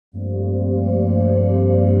Now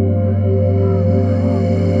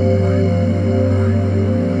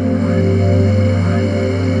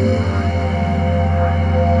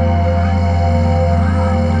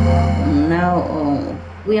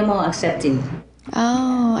we are more accepting.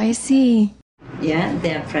 Oh, I see. Yeah,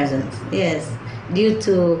 they are present. Yes, due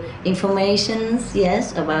to informations,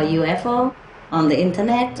 yes, about UFO on the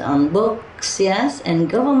internet, on books, yes, and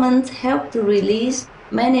government help to release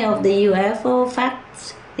many of the UFO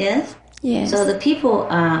facts, yes. Yes. So the people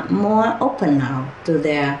are more open now to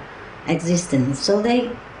their existence, so they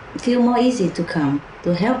feel more easy to come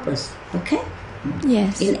to help us. Okay.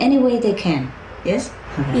 Yes. In any way they can. Yes.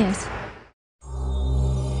 Yes.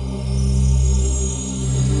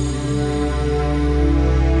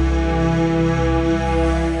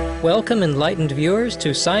 Welcome, enlightened viewers,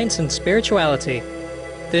 to Science and Spirituality.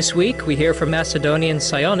 This week we hear from Macedonian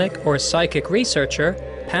psionic or psychic researcher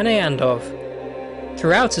Pane Andov.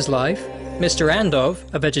 Throughout his life, Mr. Andov,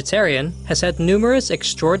 a vegetarian, has had numerous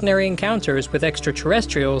extraordinary encounters with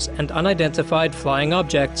extraterrestrials and unidentified flying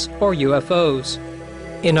objects, or UFOs.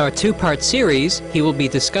 In our two-part series, he will be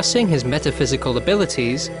discussing his metaphysical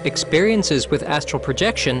abilities, experiences with astral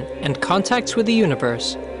projection, and contacts with the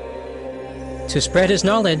universe. To spread his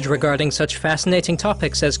knowledge regarding such fascinating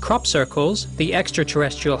topics as crop circles, the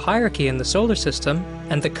extraterrestrial hierarchy in the solar system,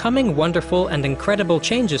 and the coming wonderful and incredible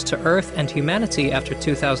changes to Earth and humanity after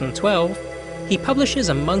 2012, he publishes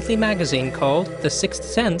a monthly magazine called The Sixth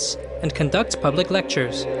Sense and conducts public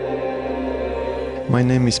lectures. My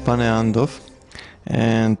name is Pane Andov,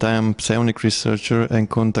 and I am a psionic researcher and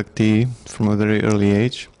contactee from a very early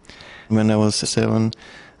age. When I was 7,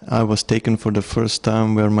 I was taken for the first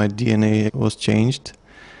time where my DNA was changed,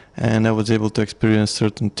 and I was able to experience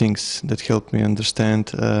certain things that helped me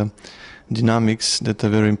understand dynamics that are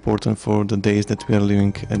very important for the days that we are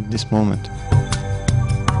living at this moment.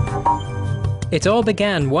 It all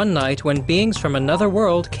began one night when beings from another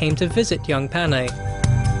world came to visit young Pane.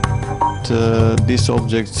 These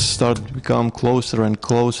objects started to become closer and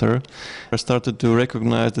closer. I started to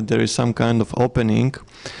recognize that there is some kind of opening,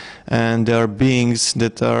 and there are beings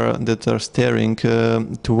that are staring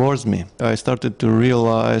towards me. I started to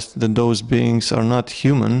realize that those beings are not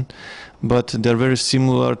human, but they're very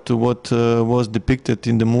similar to what was depicted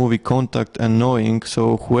in the movie Contact and Knowing.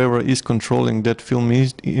 So whoever is controlling that film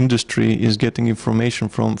industry is getting information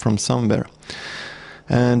from somewhere.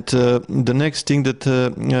 And the next thing that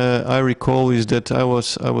I recall is that I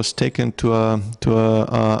was taken to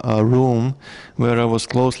a room where I was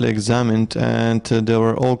closely examined, and there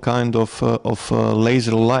were all kind of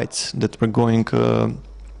laser lights that were going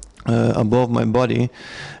above my body,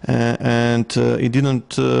 and it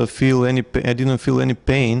didn't feel any. I didn't feel any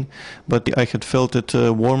pain, but I had felt it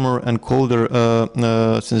warmer and colder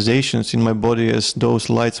sensations in my body as those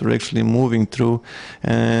lights were actually moving through,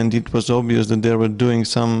 and it was obvious that they were doing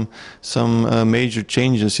some major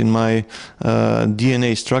changes in my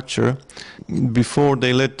DNA structure. Before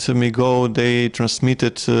they let me go, they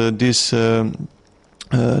transmitted this.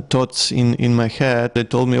 Thoughts in my head. They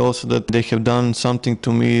told me also that they have done something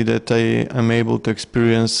to me that I am able to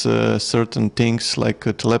experience certain things like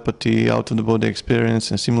telepathy, out-of-the-body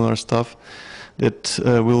experience and similar stuff that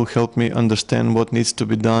will help me understand what needs to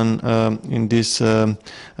be done in these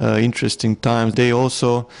interesting times. They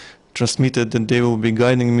also transmitted that they will be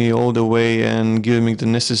guiding me all the way and giving me the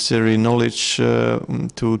necessary knowledge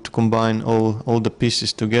to combine all the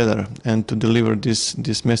pieces together and to deliver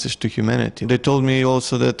this message to humanity. They told me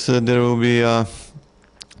also that there will be a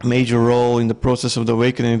major role in the process of the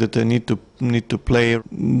awakening that I need to play.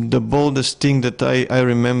 The boldest thing that I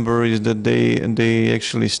remember is that they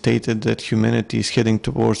actually stated that humanity is heading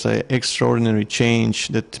towards an extraordinary change,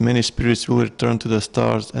 that many spirits will return to the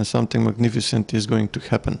stars and something magnificent is going to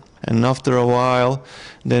happen. And after a while,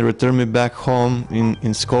 they returned me back home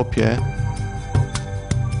in Skopje.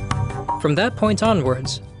 From that point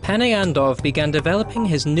onwards, Pane Andov began developing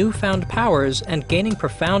his newfound powers and gaining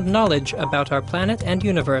profound knowledge about our planet and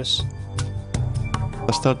universe.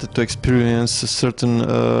 I started to experience certain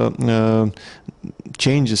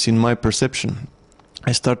changes in my perception.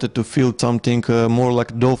 I started to feel something more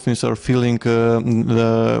like dolphins are feeling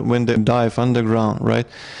when they dive underground, right?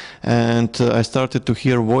 And I started to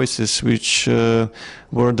hear voices which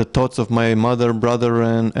were the thoughts of my mother, brother,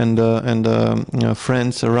 and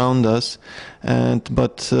friends around us.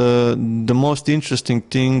 But the most interesting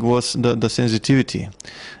thing was the sensitivity.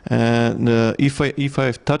 And if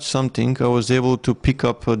I touched something, I was able to pick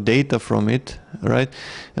up data from it, right?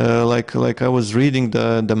 Like I was reading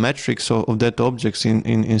the metrics of that objects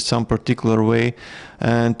in some particular way,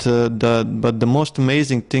 But the most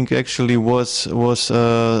amazing thing actually was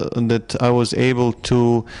that I was able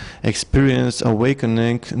to experience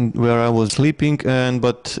awakening where I was sleeping,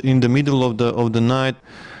 but in the middle of the night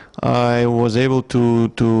I was able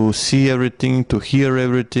to see everything, to hear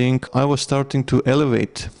everything. I was starting to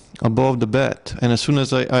elevate above the bed, and as soon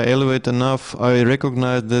as I elevate enough, I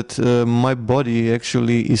recognized that my body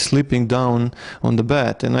actually is slipping down on the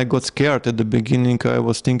bed, and I got scared at the beginning. I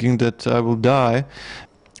was thinking that I will die.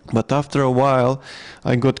 But after a while,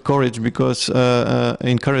 I got encouraged because I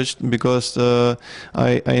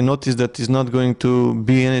noticed that it's not going to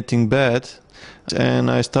be anything bad,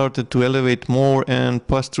 and I started to elevate more and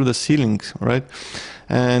pass through the ceilings, right?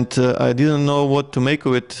 And I didn't know what to make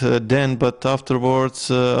of it then, but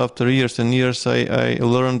afterwards, after years and years, I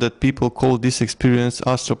learned that people call this experience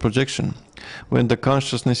astral projection, when the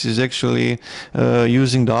consciousness is actually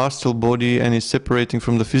using the astral body and is separating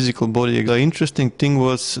from the physical body. The interesting thing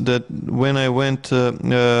was that when I went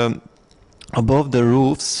above the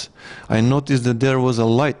roofs, I noticed that there was a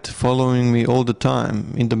light following me all the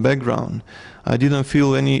time in the background. I didn't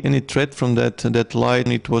feel any threat from that light.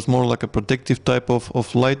 It was more like a protective type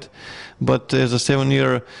of light. But as a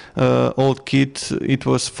 7-year-old kid, it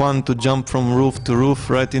was fun to jump from roof to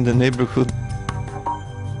roof right in the neighborhood.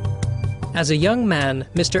 As a young man,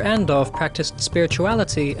 Mr. Andov practiced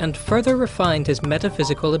spirituality and further refined his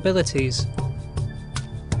metaphysical abilities.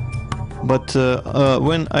 But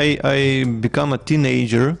when I became a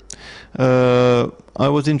teenager, I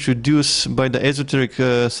was introduced by the esoteric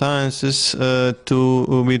sciences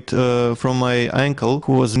from my uncle,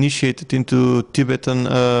 who was initiated into Tibetan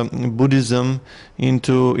Buddhism,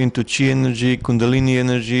 into Chi energy, Kundalini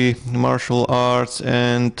energy, martial arts,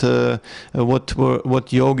 and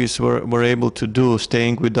what yogis were able to do,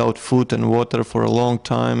 staying without food and water for a long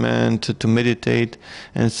time, and to meditate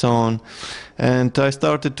and so on. And I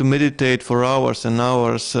started to meditate for hours and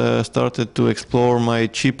hours, started to explore my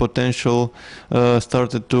chi potential,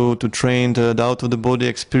 started to train the out-of-the-body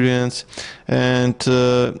experience. And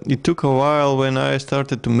it took a while when I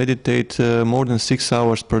started to meditate more than 6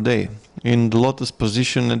 hours per day in the lotus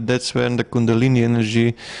position, and that's when the Kundalini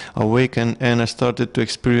energy awakened and I started to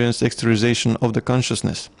experience exteriorization of the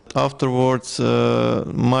consciousness. Afterwards,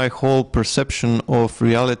 my whole perception of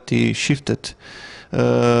reality shifted.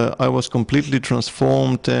 I was completely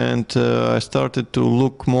transformed, and I started to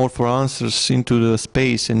look more for answers into the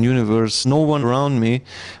space and universe. No one around me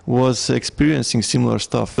was experiencing similar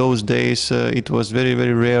stuff. Those days it was very,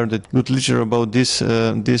 very rare that good literature about this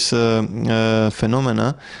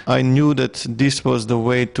phenomena. I knew that this was the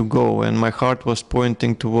way to go, and my heart was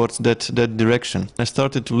pointing towards that direction. I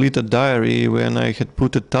started to lead a diary when I had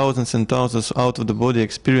put thousands and thousands out of the body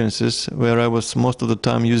experiences, where I was most of the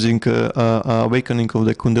time using awakening of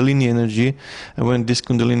the Kundalini energy, and when this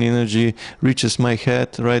Kundalini energy reaches my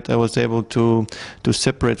head, right, I was able to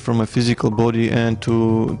separate from my physical body and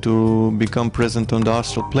to become present on the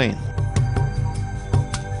astral plane.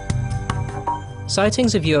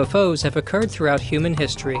 Sightings of UFOs have occurred throughout human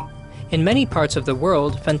history. In many parts of the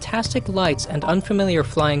world, fantastic lights and unfamiliar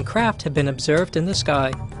flying craft have been observed in the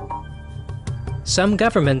sky. Some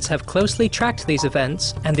governments have closely tracked these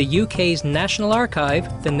events, and the UK's National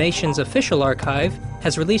Archive, the nation's official archive,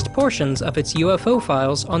 has released portions of its UFO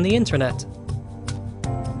files on the internet.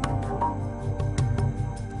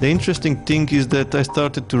 The interesting thing is that I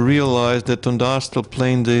started to realize that on the astral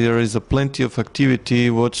plane there is a plenty of activity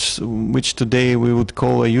which today we would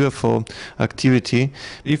call a UFO activity.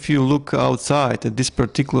 If you look outside at this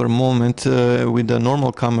particular moment with a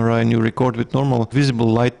normal camera and you record with normal visible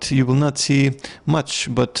light, you will not see much.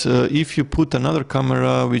 But if you put another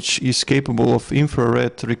camera which is capable of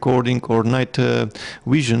infrared recording or night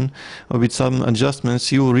vision with some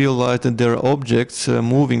adjustments, you will realize that there are objects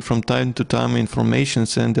moving from time to time,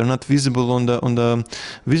 informations, and they're not visible on the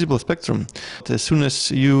visible spectrum. As soon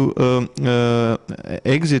as you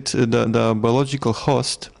exit the biological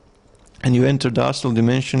host and you enter the astral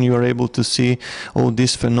dimension, you are able to see all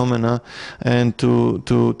these phenomena and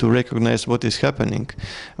to recognize what is happening.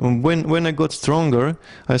 When I got stronger,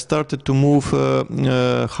 I started to move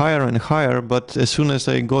higher and higher, but as soon as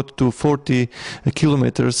I got to 40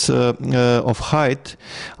 kilometers of height,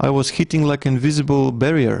 I was hitting like an invisible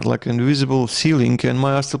barrier, like an invisible ceiling, and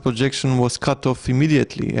my astral projection was cut off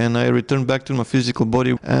immediately, and I returned back to my physical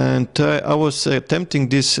body. And I was attempting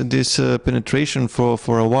this penetration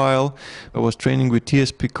for a while. I was training with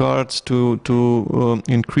TSP cards to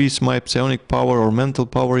increase my psionic power or mental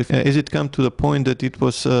power. As it came to the point that it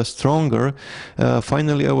was stronger,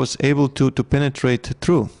 finally I was able to penetrate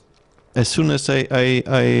through. As soon as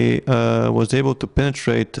I was able to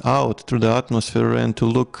penetrate out through the atmosphere and to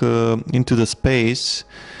look into the space,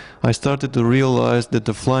 I started to realize that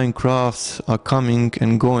the flying crafts are coming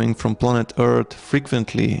and going from planet Earth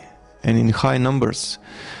frequently and in high numbers.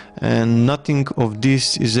 And nothing of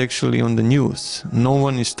this is actually on the news. No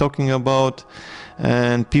one is talking about,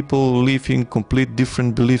 and people live in complete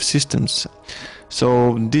different belief systems.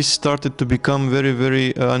 So this started to become very,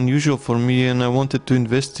 very unusual for me, and I wanted to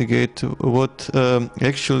investigate what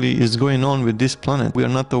actually is going on with this planet. We are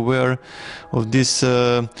not aware of this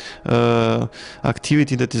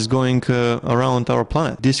activity that is going around our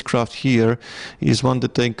planet. This craft here is one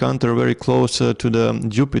that I encountered very close to the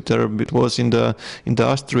Jupiter. It was in the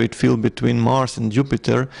asteroid field between Mars and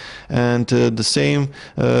Jupiter, and the same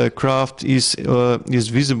craft is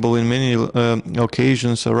visible in many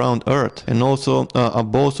occasions around Earth, and also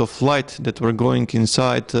balls of light that were going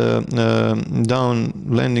inside, down,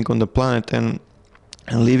 landing on the planet and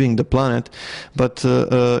leaving the planet, but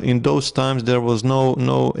in those times there was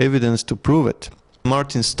no evidence to prove it.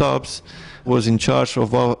 Martin Stubbs was in charge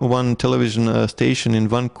of one television station in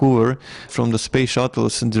Vancouver from the space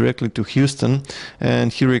shuttles directly to Houston,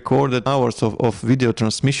 and he recorded hours of video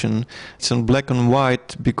transmission. It's on black and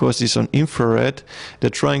white because it's on infrared.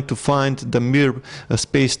 They're trying to find the Mir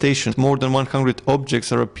space station. More than 100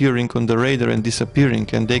 objects are appearing on the radar and disappearing,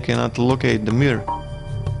 and they cannot locate the Mir.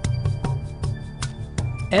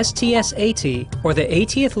 STS-80, or the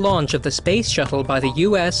 80th launch of the space shuttle by the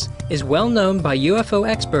US, is well known by UFO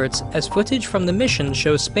experts as footage from the mission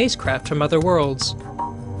shows spacecraft from other worlds.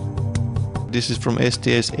 This is from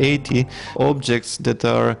STS-80, objects that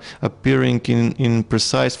are appearing in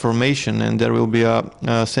precise formation, and there will be a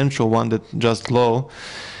central one that just low.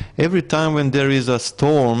 Every time when there is a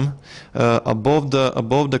storm above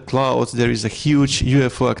the clouds, there is a huge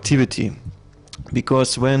UFO activity.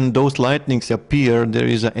 Because when those lightnings appear, there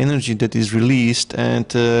is an energy that is released, and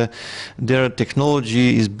their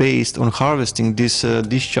technology is based on harvesting this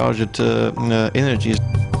discharged energy.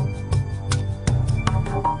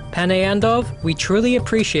 Pane Andov, we truly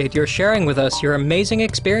appreciate your sharing with us your amazing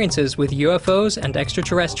experiences with UFOs and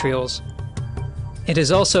extraterrestrials. It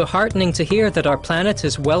is also heartening to hear that our planet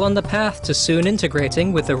is well on the path to soon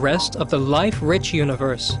integrating with the rest of the life-rich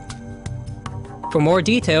universe. For more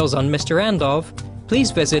details on Mr. Andov,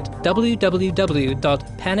 please visit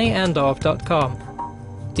www.paneandov.com.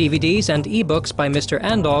 DVDs and ebooks by Mr.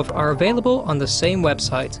 Andov are available on the same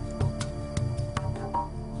website.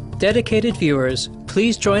 Dedicated viewers,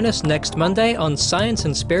 please join us next Monday on Science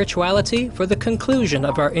and Spirituality for the conclusion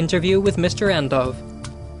of our interview with Mr. Andov.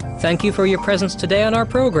 Thank you for your presence today on our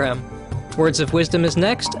program. Words of Wisdom is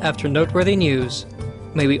next after Noteworthy News.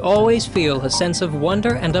 May we always feel a sense of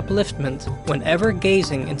wonder and upliftment whenever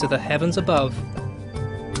gazing into the heavens above.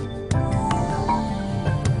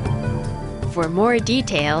 For more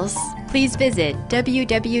details, please visit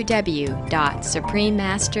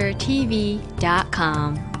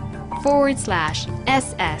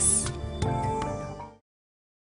www.suprememastertv.com/SS.